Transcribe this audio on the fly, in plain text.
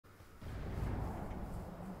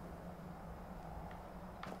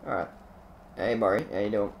Alright. Hey, Barry. How you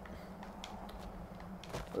doing?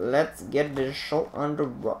 Let's get this show on the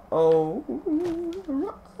road.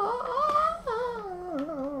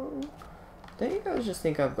 Don't you guys just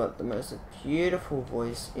think I've got the most beautiful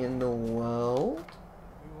voice in the world?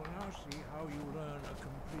 We will now see how you learn a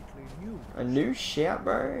completely new. A new shout,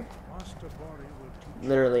 bro? Master Bori will teach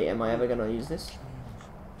Literally, am I ever gonna use this?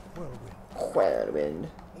 you whirlwind. Whirlwind.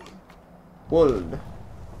 Wood.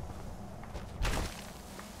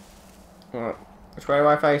 Alright. Which way do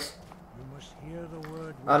I face? You must hear the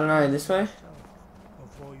word. I don't know, this way?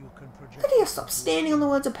 Before you can project. How do you stop standing on the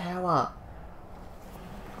words of power?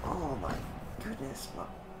 Oh my goodness,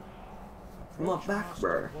 my back,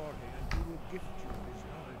 bro.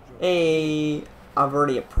 Hey, I've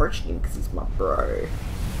already approached him because he's my bro.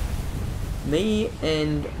 Me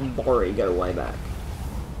and Bori go way back.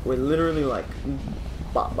 We're literally like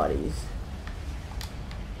butt buddies.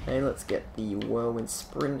 Okay, let's get the whirlwind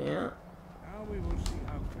sprint out. Now we will see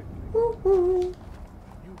how quickly Woohoo!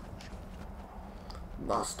 you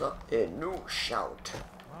Master, a new shout.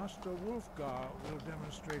 Master Wolfgar will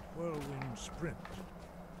demonstrate whirlwind sprint.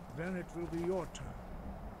 Then it will be your turn.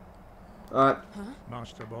 Alright. Huh?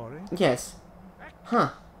 Master Bori. Yes. Huh.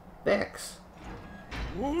 Vex.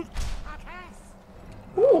 Wolf.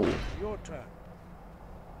 Ooh. Your turn.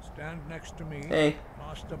 Stand next to me. Hey.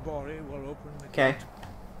 Master Bori will open the Okay. gate.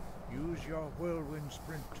 Use your whirlwind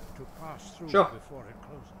sprint to pass through Sure. before it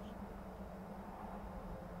closes.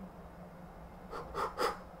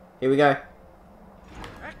 Here we go.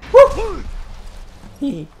 Woo!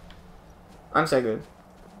 Hee. I'm so good.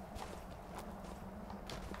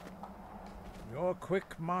 Your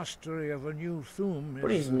quick mastery of a new theme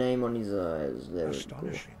Put his is name on his eyes. There we go.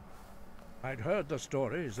 astonishing. I'd heard the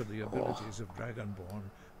stories of the abilities of Dragonborn,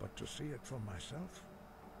 but to see it for myself.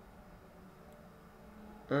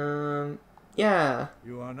 Yeah.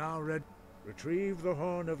 You are now ready. Retrieve the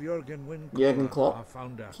Horn of Jurgen Windcaller, Jurgen Klopp. our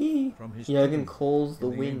founder, He. from his Jurgen tomb calls the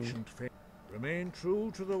in wind. ancient faith. Remain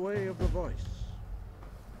true to the way of the voice,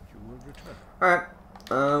 and you will return. Alright.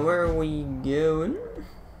 Where are we going?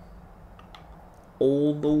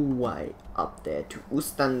 All the way up there to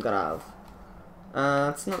Ustengrav.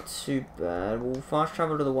 It's not too bad. We'll fast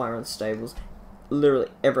travel to the Wyron stables. Literally,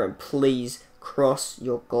 everyone, please cross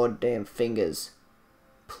your goddamn fingers.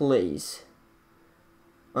 Please.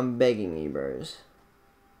 I'm begging you, bros.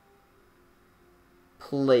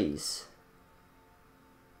 Please.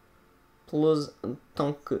 Plus and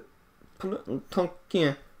tonk. Plus and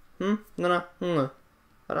tonk.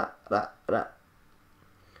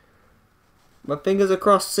 My fingers are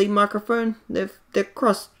crossed. See microphone? They're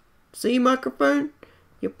crossed. See microphone?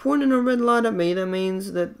 You're pointing a red light at me. That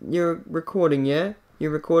means that you're recording, yeah?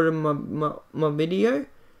 You're recording my video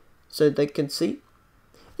so they can see.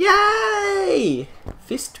 Yay!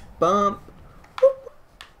 Fist bump.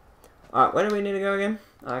 Alright, where do we need to go again?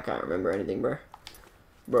 I can't remember anything, bro.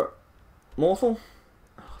 Morthal?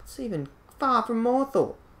 Oh, it's even far from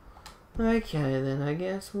Morthal. Okay, then I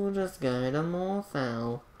guess we'll just go to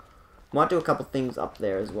Morthal. Might do a couple things up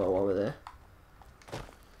there as well while we're there.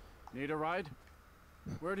 Need a ride?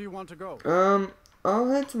 Where do you want to go? I'll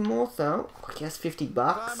head to Morthal. I guess $50.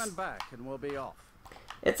 Time and back, and we'll be off.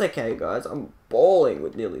 It's okay, guys. I'm balling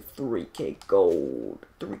with nearly 3k gold.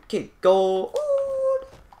 3k gold.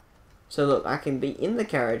 So look, I can be in the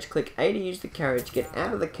carriage, click A to use the carriage, get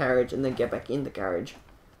out of the carriage, and then get back in the carriage.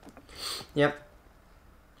 Yep.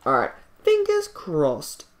 Alright. Fingers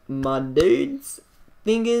crossed, my dudes.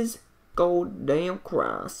 Fingers goddamn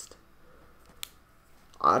crossed.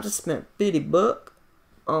 I just spent $50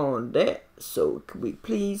 on that, so could we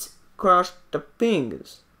please cross the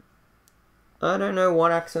fingers? I don't know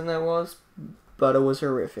what accent that was, but it was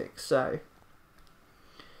horrific, so.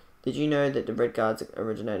 Did you know that the red guards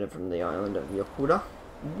originated from the island of Yokuda?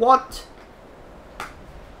 What?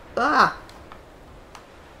 Ah!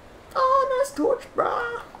 Oh, nice torch,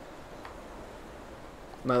 brah!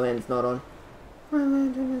 My lantern's not on. My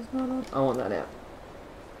lantern is not on. I want that out.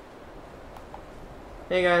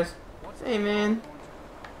 Hey guys. Hey man.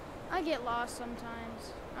 I get lost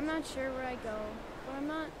sometimes. I'm not sure where I go, but I'm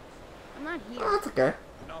not here. Oh, that's okay.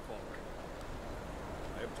 Enough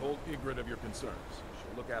already. I have told Ygritte of your concerns.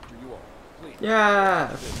 She'll look after you all. Please.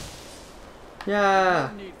 Yeah. Yeah.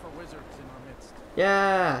 No need for wizards in our midst.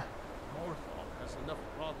 Yeah. Morthal has enough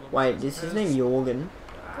problems. Wait, is his name Jorgen?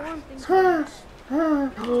 Gorm thinks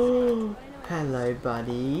Oh, hello,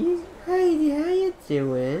 buddy. Hey, how you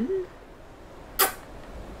doing?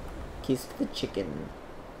 Kiss the chicken.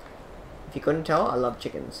 If you couldn't tell, I love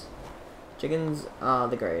chickens. Chickens are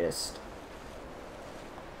the greatest.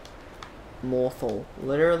 Morthal.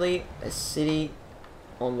 Literally a city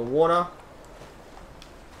on the water.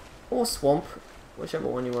 Or swamp, whichever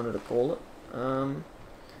one you wanted to call it.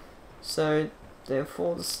 So,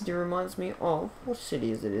 therefore, the city reminds me of... What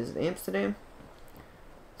city is it? Is it Amsterdam?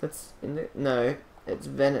 That's in the... No, it's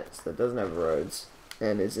Venice that doesn't have roads.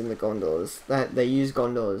 And it's in the gondolas. They use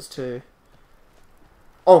gondolas too.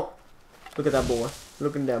 Oh! Look at that boy.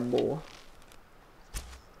 Look at that boy.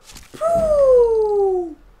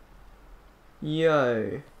 Woo!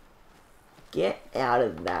 Yo. Get out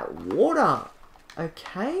of that water.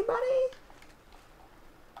 Okay, buddy?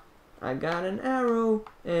 I got an arrow,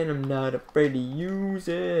 and I'm not afraid to use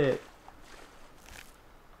it.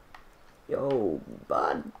 Yo,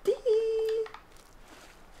 buddy.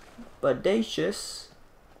 Bodacious.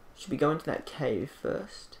 Should we go into that cave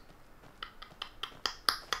first?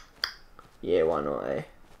 Yeah, why not, eh?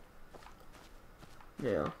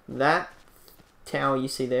 Now, that tower you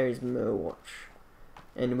see there is Merwatch.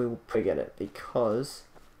 And we will get it because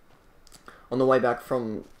on the way back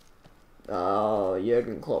from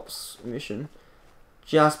Jurgen Klopp's mission,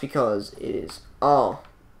 just because it is. Oh,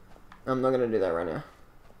 I'm not going to do that right now.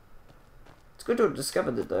 It's good to have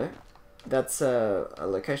discovered it though. That's a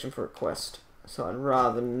location for a quest, so I'd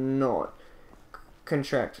rather not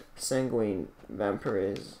contract sanguine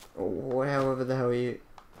vampires, or however the hell you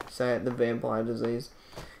say it, the vampire disease,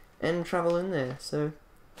 and travel in there, so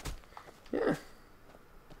yeah.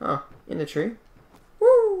 Oh, in the tree.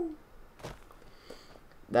 Woo!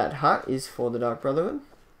 That hut is for the Dark Brotherhood.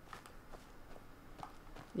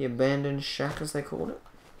 The abandoned shack, as they called it.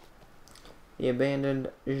 The abandoned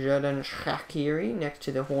Jurgen Shakiri next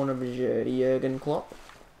to the Horn of Jurgen Klopp.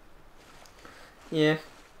 Yeah.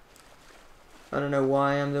 I don't know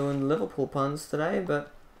why I'm doing Liverpool puns today,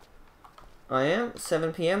 but I am.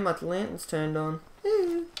 7 PM, my lantern's turned on.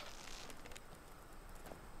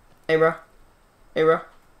 Hey, bro. Hey, bro.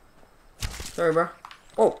 Sorry, bro.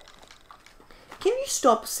 Oh. Can you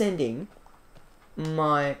stop sending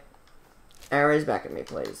my arrows back at me,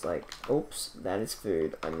 please? Like, oops, that is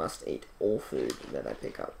food. I must eat all food that I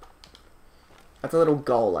pick up. That's a little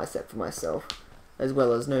goal I set for myself. As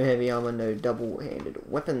well as no heavy armor, no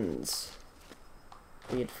double-handed weapons.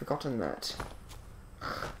 We had forgotten that.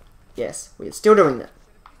 Yes, we are still doing that.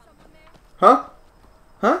 Huh?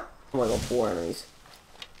 Huh? Oh my god, 4 enemies.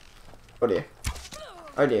 Oh dear.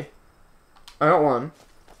 Oh dear. I got one.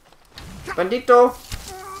 Bandito!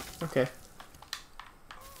 Okay.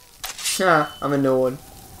 Ah, I'm annoyed.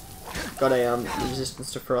 Got a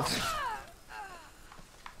resistance to frost.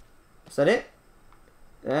 Is that it?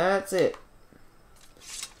 That's it.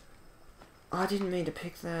 Oh, I didn't mean to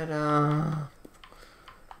pick that.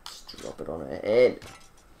 Just drop it on her head.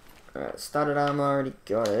 Alright, started armor, already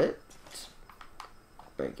got it.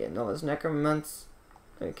 Okay, novice necromance.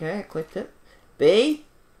 Okay, I clicked it. B.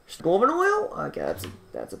 Scorpion oil? Okay,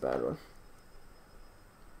 that's a bad one.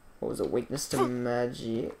 What was it? Weakness to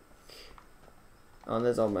magic. Oh,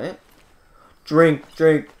 there's old mate. Drink,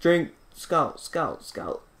 drink, drink. Skull, skull,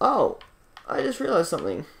 skull. Oh, I just realized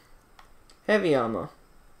something. Heavy armor.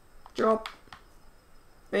 Drop.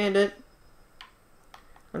 Bandit.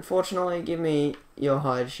 Unfortunately, give me your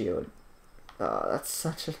hide shield. Oh, that's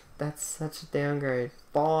such a downgrade.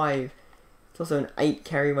 5. It's also an 8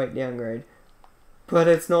 carry weight downgrade. But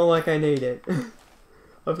it's not like I need it.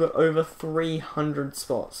 I've got over 300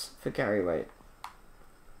 spots for carry weight.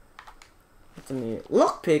 That's a new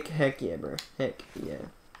lockpick. Heck yeah, bro. Heck yeah.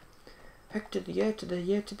 Heck to the yeah to the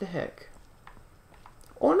yeah to the heck.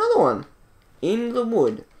 Oh, another one. In the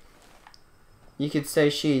wood. You could say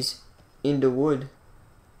she's in the wood.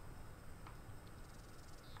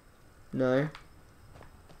 No.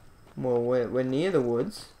 Well, we're near the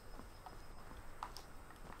woods.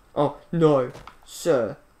 Oh, no.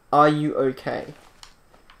 Sir, are you okay?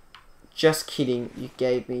 Just kidding, you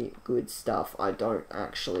gave me good stuff. I don't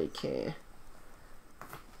actually care.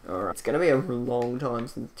 Alright, it's gonna be a long time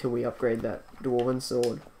until we upgrade that Dwarven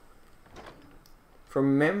Sword.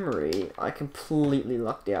 From memory, I completely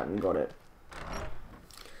lucked out and got it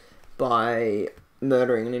by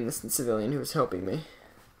murdering an innocent civilian who was helping me.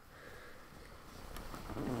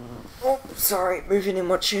 Oh, sorry, moving in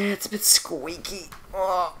my chair, it's a bit squeaky.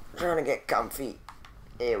 Oh, trying to get comfy.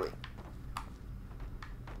 There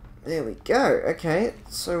we go. Okay,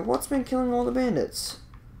 so what's been killing all the bandits?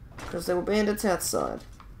 Because there were bandits outside.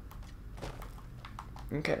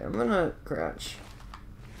 Okay, I'm gonna crouch.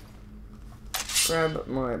 Grab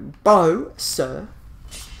my bow, sir.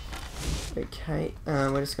 Okay,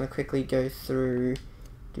 we're just gonna quickly go through,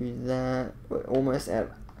 do that. We're almost out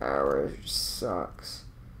of arrows, which sucks.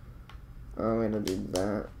 I'm gonna do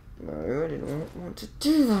that. No, I didn't want to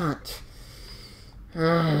do that.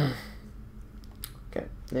 Okay,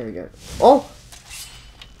 There we go. Oh!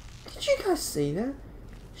 Did you guys see that?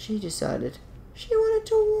 She decided she wanted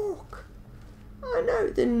to walk. I know,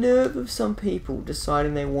 the nerve of some people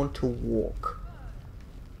deciding they want to walk.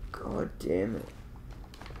 God damn it.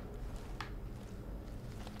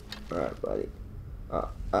 Alright, buddy. Oh!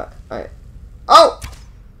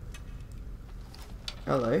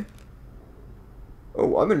 Hello.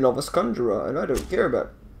 Oh, I'm a novice conjurer, and I don't care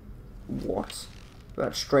about... What?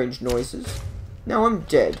 About strange noises. Now I'm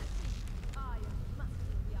dead.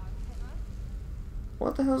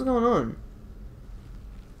 What the hell's going on?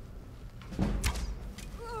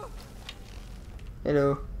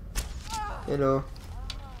 Hello. Hello.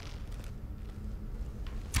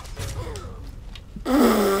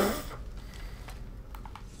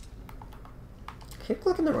 Keep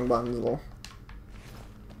clicking the wrong buttons, lol.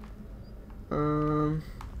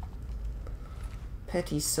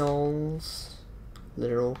 Petty souls.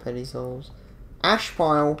 Literal petty souls. Ash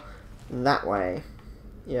pile. That way.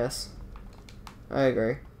 Yes. I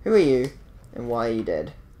agree. Who are you? And why are you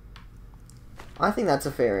dead? I think that's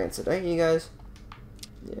a fair answer, don't you guys?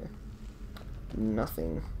 Yeah.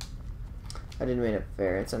 Nothing. I didn't mean a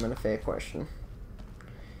fair answer, I meant a fair question.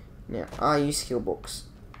 Now, are you skill books?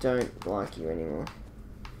 Don't like you anymore.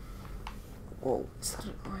 Whoa, is that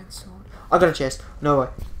an iron sword? I got a chest. No way.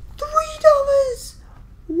 $3!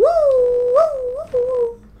 Woo! Woo!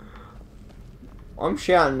 Woo! I'm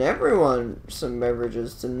shouting everyone some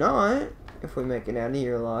beverages tonight. If we make it out of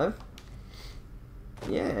here alive.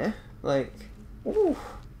 Yeah. Like. Ooh.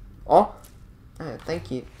 Oh. Oh,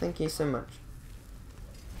 thank you. Thank you so much.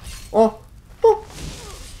 Oh. Oh.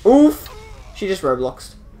 Oof. She just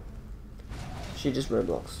Robloxed. She just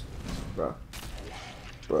Robloxed. Bruh.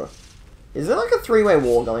 Bruh. Is there like a three-way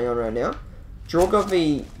war going on right now? Jorga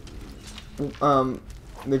v...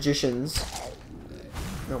 magicians.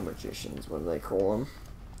 Not magicians, what do they call them?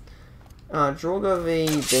 Jorga v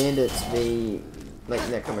bandits v... like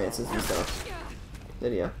necromancers and stuff.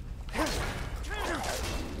 Lydia.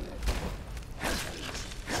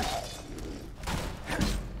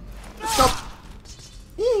 Stop!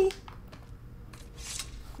 Yay!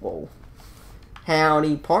 Whoa.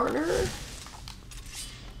 Howdy, partner!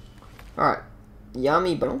 Alright.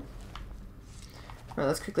 Yummy bone. Alright,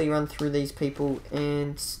 let's quickly run through these people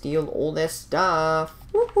and steal all their stuff.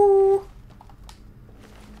 Woohoo!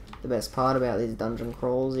 The best part about these dungeon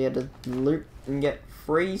crawls, you had to loot and get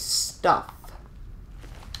free stuff.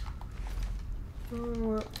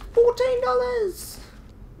 $14!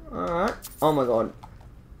 Alright. Oh my god.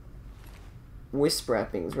 Wisp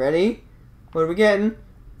wrappings. Ready? What are we getting?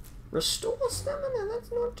 Restore stamina.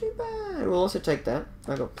 That's not too bad. We'll also take that.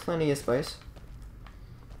 I got plenty of space.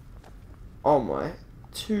 Oh my.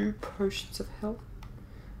 2 potions of health.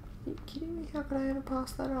 Are you kidding me? How could I ever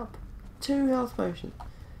pass that up? 2 health potions.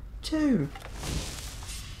 2.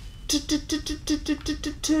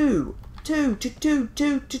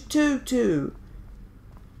 2.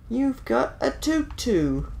 You've got a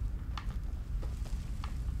 2.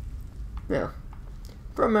 Now,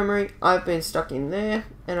 from memory, I've been stuck in there,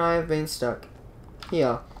 and I have been stuck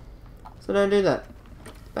here. So don't do that.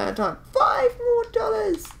 Bad time. $5 more.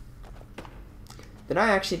 Did I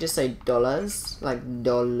actually just say dollars? Like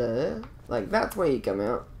dollar? Like that's where you come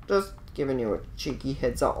out. Just giving you a cheeky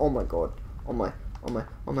heads up. Oh my god. Oh my. Oh my.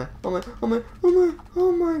 Oh my. Oh my. Oh my. Oh my.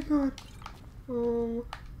 Oh my god. Oh.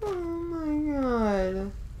 Oh my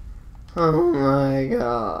god. Oh my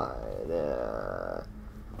god.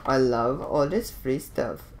 I love all this free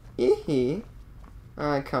stuff. I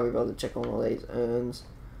can't be bothered to check on all these urns.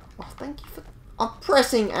 Oh, thank you for... I'm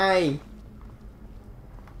pressing A!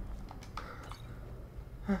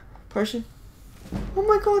 Potion? Oh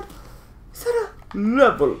my god! Is that a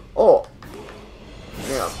level up?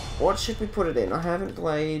 Now, what should we put it in? I haven't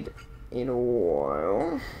played in a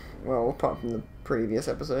while. Well, apart from the previous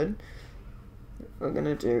episode. We're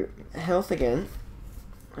gonna do health again.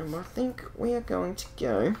 And I think we are going to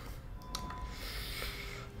go...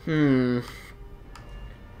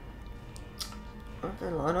 Okay,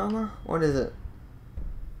 light armor? What is it?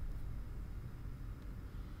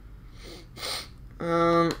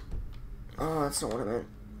 Oh, that's not what I meant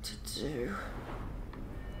to do.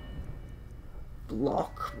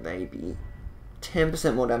 Block, maybe.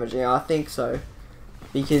 10% more damage, yeah, I think so.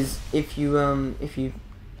 Because if you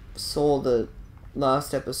saw the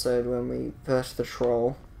last episode when we versed the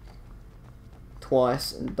troll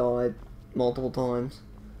twice and died multiple times,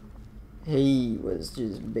 he was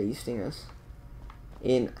just beasting us.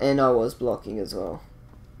 And I was blocking as well.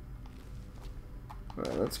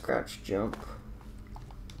 Alright, let's crouch jump.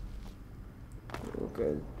 We'll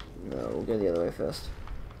go... No, we'll go the other way first.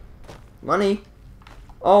 Money!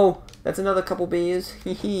 Oh, that's another couple beers.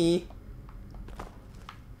 Hee hee.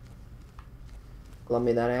 Love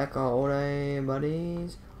me that alcohol, eh,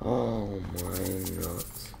 buddies? Oh my god.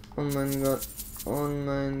 Oh my god. Oh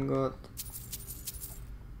my god.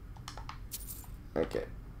 Okay.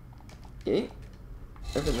 Yeah.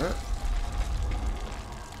 Open that.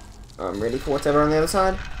 I'm ready for whatever on the other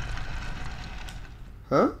side.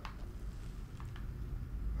 Huh?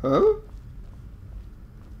 Huh?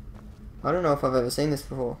 I don't know if I've ever seen this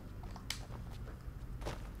before.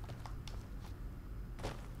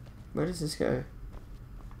 Where does this go?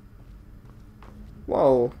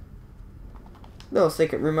 Whoa. Little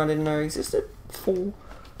secret room I didn't know existed. For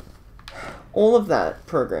all of that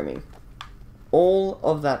programming, all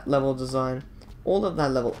of that level design, all of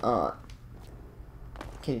that level art.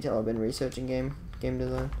 Can you tell I've been researching game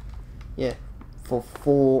design? Yeah. For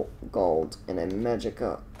 4 gold and a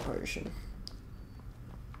magica potion.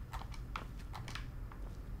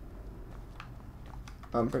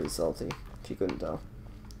 I'm pretty salty, if you couldn't tell.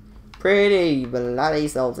 Pretty bloody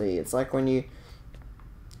salty. It's like when you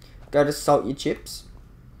go to salt your chips,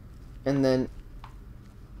 and then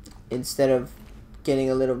instead of getting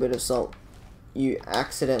a little bit of salt, you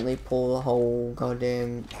accidentally pour the whole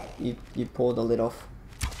goddamn... You pour the lid off.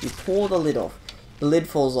 You pour the lid off. The lid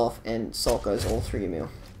falls off and salt goes all through your meal.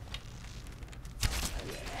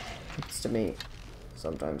 It's to me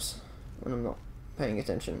sometimes when I'm not paying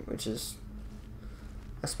attention, which is...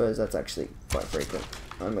 I suppose that's actually quite frequent.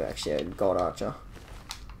 I'm actually a god archer.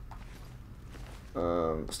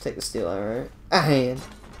 Let's take the steel arrow. And...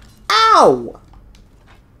 Ow!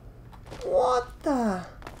 What the...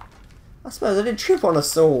 I suppose I did trip on a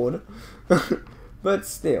sword. But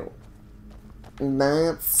still.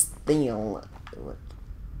 But still.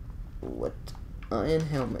 What? Iron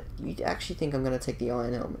helmet. You actually think I'm gonna take the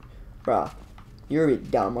iron helmet? Bruh. You're a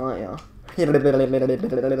bit dumb, aren't you? Yeah, I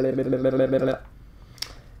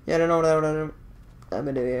don't know what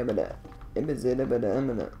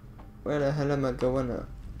where the hell am I going now?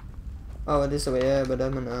 Oh, this way, but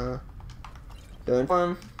I'm gonna... Doing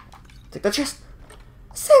one. Take the chest!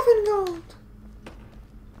 7 gold!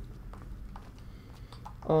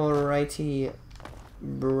 Alrighty,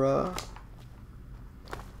 bruh.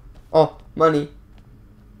 Oh, money.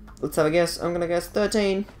 Let's have a guess. I'm gonna guess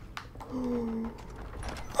 13. Oh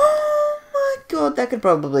my god, that could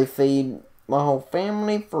probably feed my whole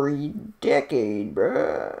family for a decade,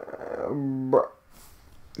 bruh.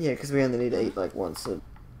 Yeah, because we only need to eat like once a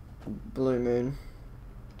blue moon.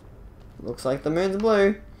 Looks like the moon's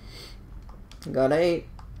blue. Gotta eat.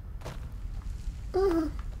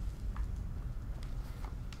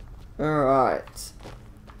 Alright.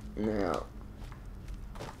 Now.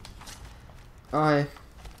 I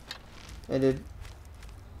did.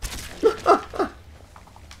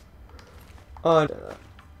 I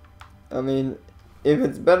mean, if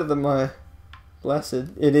it's better than my blessed,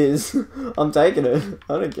 it is. I'm taking it.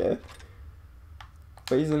 I don't care.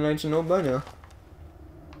 But he's an ancient old boner.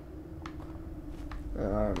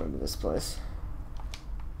 Oh, I remember this place.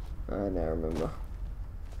 I now remember.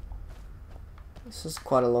 This is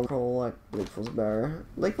quite a long crawl, like Leakful's Barrow.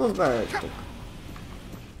 Leakful's Barrow took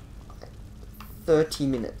 30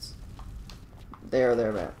 minutes. There or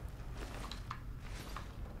thereabout.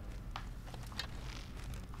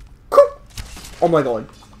 Oh my god.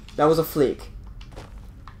 That was a flick.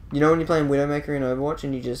 You know when you're playing Widowmaker in Overwatch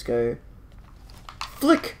and you just go...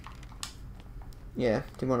 Flick! Yeah,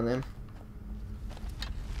 did one of them.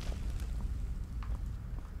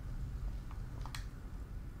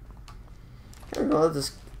 Can't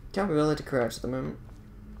be bothered to crouch at the moment.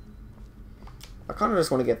 I kind of just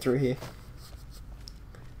want to get through here.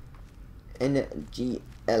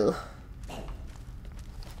 NGL.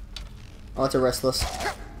 Oh, it's a restless.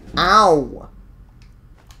 Ow!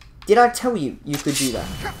 Did I tell you you could do that?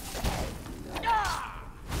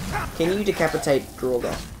 Can you decapitate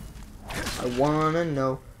Droga? I wanna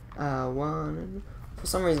know. I wanna know. For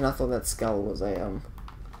some reason I thought that skull was a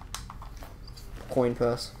coin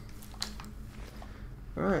purse.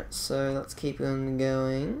 Alright, so let's keep on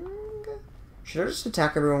going. Should I just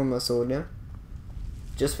attack everyone with my sword now?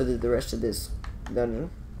 Just for the rest of this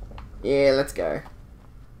dungeon? Yeah, let's go.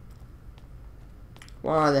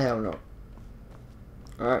 Why the hell not?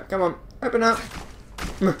 Alright, come on, open up!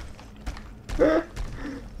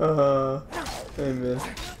 Hey man.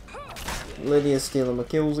 Lydia's stealing my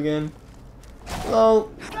kills again.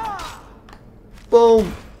 Lol.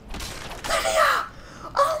 Boom! Lydia!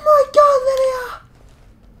 Oh my god, Lydia!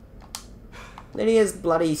 Lydia's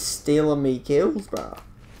bloody stealing me kills, bro.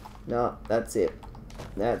 No, that's it.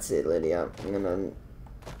 That's it, Lydia. I'm gonna...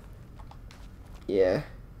 Yeah.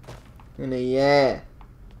 I'm gonna... Yeah.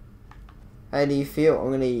 How do you feel?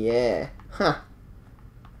 I'm gonna, yeah. Huh.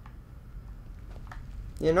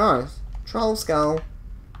 You're nice. Troll skull.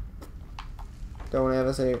 Don't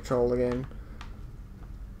ever see a troll again.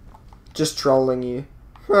 Just trolling you.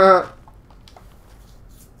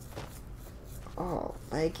 Oh,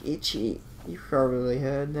 leg itchy. You probably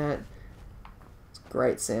heard that. It's a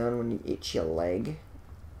great sound when you itch your leg.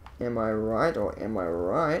 Am I right or am I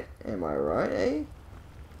right? Am I right, eh?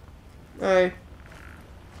 No.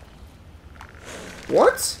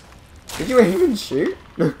 What? Did you even shoot?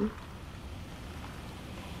 Let's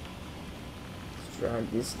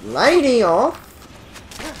drag this lady off.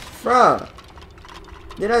 Bruh.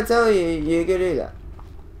 Did I tell you you could do that?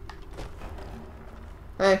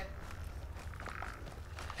 Hey.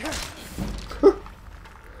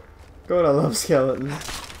 God, I love skeletons.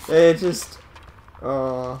 They're just...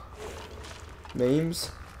 memes?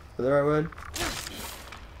 Is that the right word?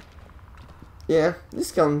 Yeah, this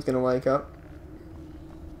skeleton's gonna wake up.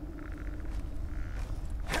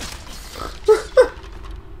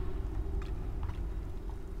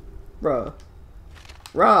 Bruh.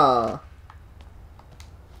 Rah.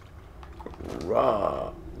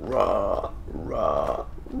 Rah. Rah. Rah.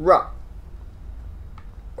 Rah.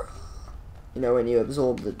 You know when you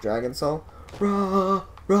absorb the dragon soul? Rah.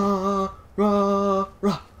 Rah. Rah.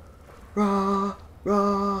 Rah. Rah.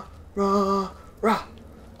 Rah. Rah. Rah.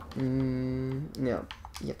 Now,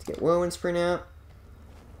 you have to get Whirlwind Sprint out.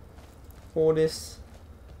 For this.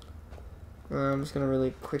 I'm just gonna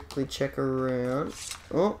really quickly check around.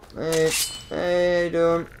 Oh, hey, hey, how you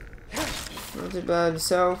doing? Not too bad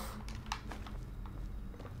yourself.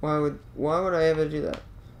 Why would I ever do that?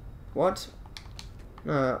 What?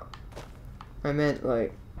 No, I meant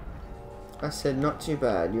like, I said not too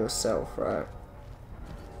bad yourself, right?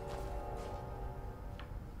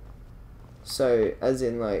 So, as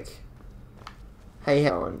in like, hey,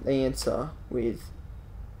 how on? They answer with,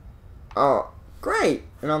 oh, great,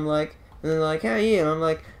 and I'm like. And they're like, how are you? And I'm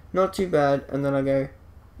like, not too bad. And then I go,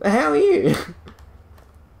 but how are you?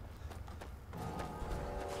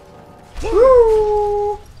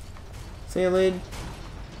 Woo! See you, lid.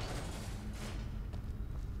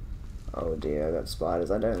 Oh dear, I got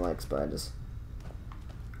spiders. I don't like spiders.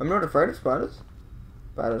 I'm not afraid of spiders,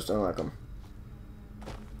 but I just don't like them.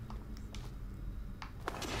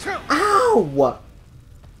 Ow!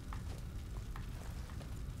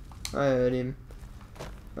 I heard him.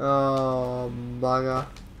 Oh, bugger.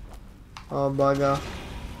 Oh, bugger.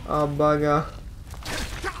 Oh, bugger.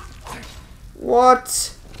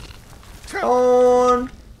 What? On.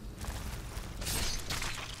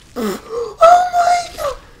 Oh my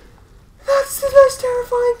god! That's the most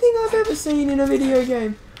terrifying thing I've ever seen in a video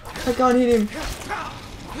game. I can't hit him.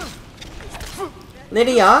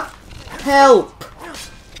 Lydia, help!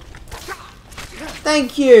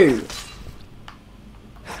 Thank you!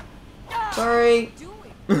 Sorry.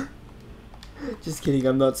 Just kidding,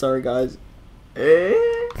 I'm not sorry, guys.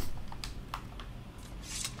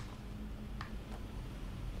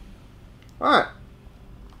 Alright.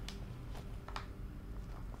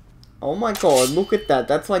 Oh my god, look at that.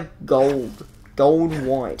 That's like gold. Gold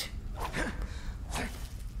white.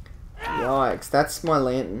 Yikes, that's my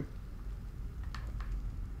lantern.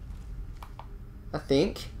 I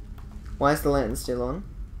think. Why is the lantern still on?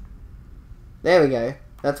 There we go.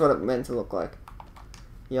 That's what it meant to look like.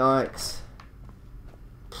 Yikes.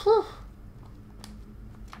 Phew.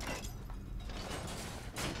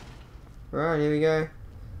 Right, here we go.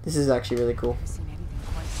 This is actually really cool.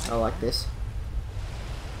 I like this.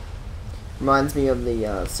 Reminds me of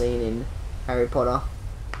the scene in Harry Potter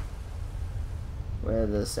where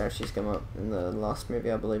the statues come up in the last movie,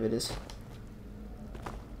 I believe it is.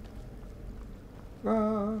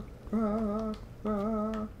 Rah, rah,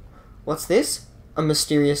 rah. What's this? A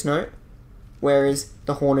mysterious note. Where is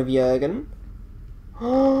the Horn of Jurgen?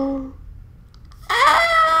 Oh!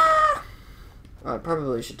 Ah! I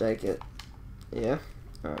probably should take it. Yeah?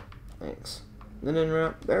 Alright, thanks.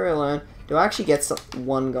 No, burial land. Do I actually get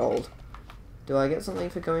one gold? Do I get something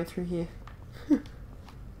for going through here?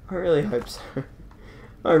 I really hope so.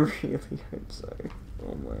 I really hope so.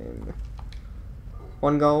 Oh man.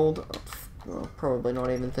 1 gold? Oh, probably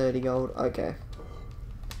not even 30 gold. Okay.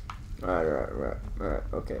 Alright,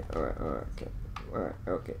 okay,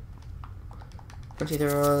 okay.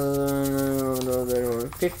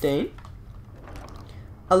 15.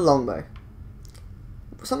 A longbow.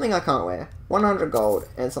 Something I can't wear. 100 gold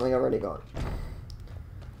and something I already got.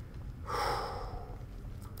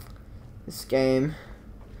 This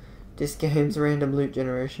game's random loot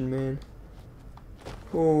generation, man.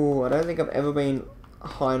 Ooh, I don't think I've ever been a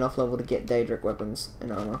high enough level to get Daedric weapons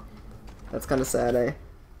and armor. That's kind of sad, eh?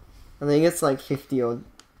 I think it's like 50 or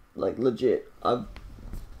like legit. I've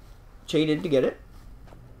cheated to get it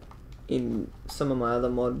in some of my other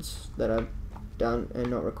mods that I've done and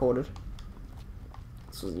not recorded.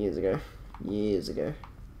 This was years ago. Years ago.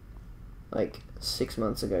 Like 6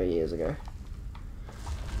 months ago, years ago.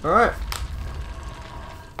 Alright.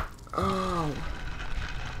 Oh.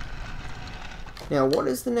 Now, what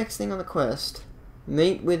is the next thing on the quest?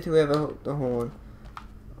 Meet with whoever hooked the horn.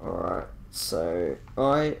 Alright, so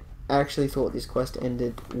I actually thought this quest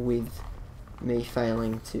ended with me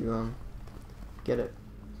failing to get it.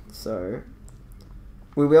 So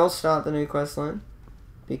we will start the new quest line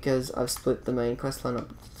because I've split the main quest line up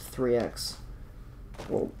to 3x.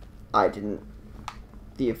 Well, I didn't.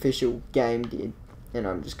 The official game did, and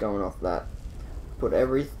I'm just going off that. Put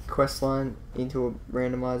every quest line into a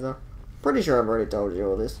randomizer. Pretty sure I've already told you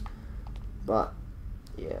all this, but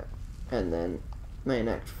yeah. And then main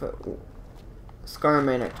act for Skyrim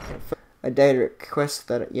main act came first. A data quest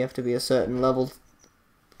that you have to be a certain level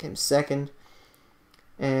came second.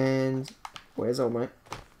 And where's old mate?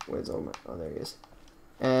 Where's old mate? Oh, there he is.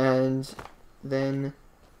 And then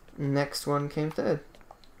next one came third.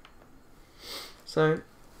 So,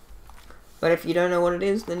 but if you don't know what it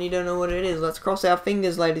is, then you don't know what it is. Let's cross our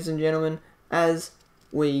fingers, ladies and gentlemen, as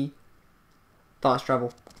we fast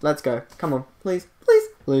travel. Let's go. Come on. Please, please,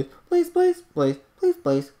 please, please, please, please, please,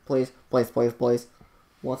 please, please, please, please, please.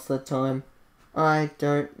 What's the time? I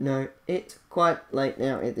don't know. It's quite late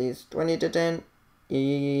now. It is 20 to 10.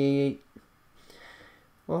 Yeah.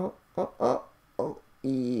 Oh,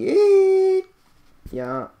 yeah.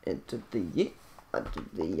 Yeah, into the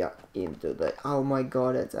oh my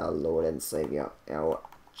god, it's our Lord and Savior, our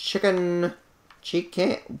chicken.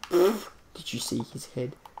 Did you see his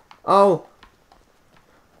head? Oh.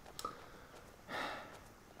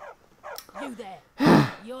 You there.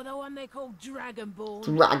 You're the one they call Dragonborn.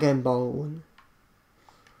 Dragonborn.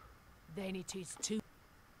 Then it is too.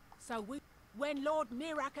 So when Lord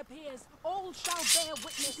Mirak appears, all shall bear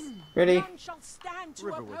witness. Ready? None shall stand to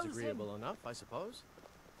River was oppose agreeable him. enough, I suppose.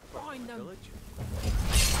 Find them. Village.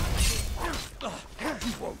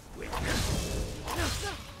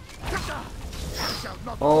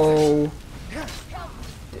 Oh.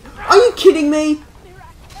 Are you kidding me?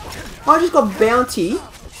 I just got bounty.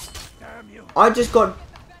 I just got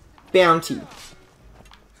bounty.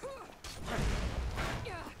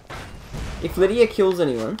 If Lydia kills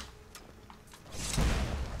anyone,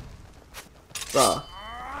 bruh.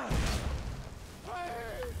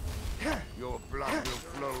 Your blood will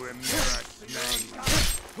flow in Mirak's name.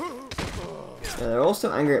 Yeah, they're all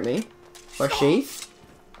still angry at me. My sheath.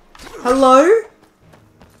 Hello?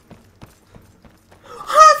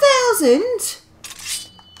 100,000?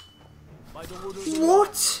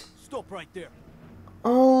 What? Stop right there.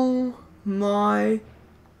 Oh my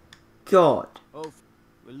god. Oh,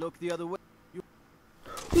 we'll look the other way.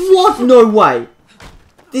 What? No way.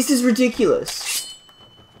 This is ridiculous.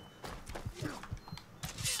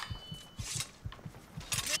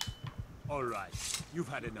 All right, you've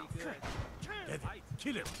had enough. Evan,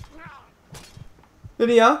 kill him.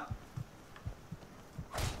 Lydia?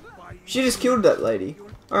 She just killed that lady.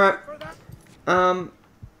 Alright.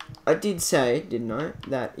 I did say, didn't I,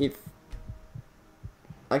 that if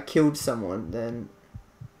I killed someone, then...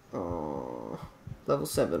 Oh... Level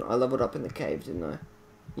 7. I leveled up in the cave, didn't I?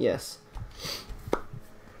 Yes.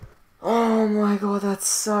 Oh my god, that's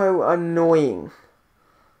so annoying.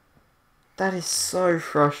 That is so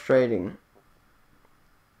frustrating.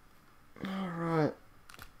 Alright.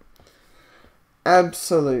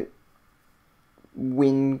 Absolute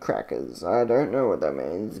windcrackers. I don't know what that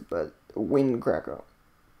means, but windcracker.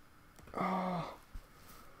 Oh.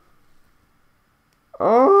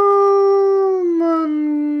 Oh,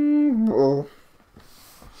 man. Oh.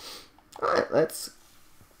 Alright, let's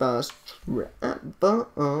fast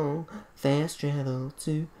travel. Fast travel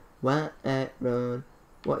to Whiterun.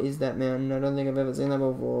 What is that mountain? I don't think I've ever seen that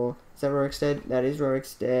before. Is that Rorikstead? That is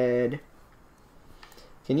Rorikstead.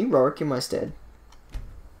 Can you Rorik in my stead?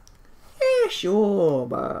 Yeah, sure,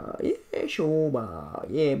 bah. Yeah, sure, bah.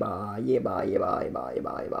 Yeah, bah. Yeah, bah. Yeah, bah. Yeah, bah. Yeah,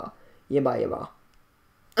 bah. Yeah, bah. Yeah, bah. Yeah, bah.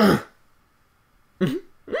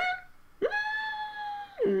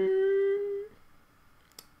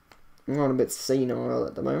 I'm going a bit senile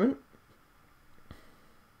at the moment.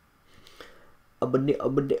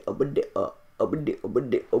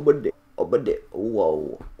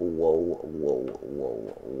 Whoa.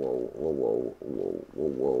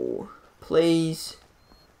 Please.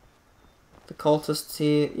 The cultists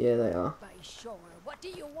here. Yeah, they are. By sure. What do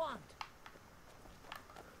you want?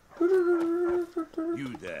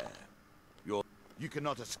 You there. You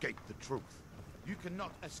cannot escape the truth. You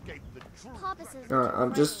cannot escape the truth. Papa says Alright,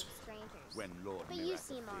 I'm just... strangers. When Lord But you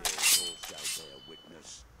seem appears, all shall bear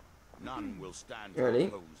witness. None will stand to Ready?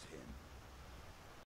 oppose him.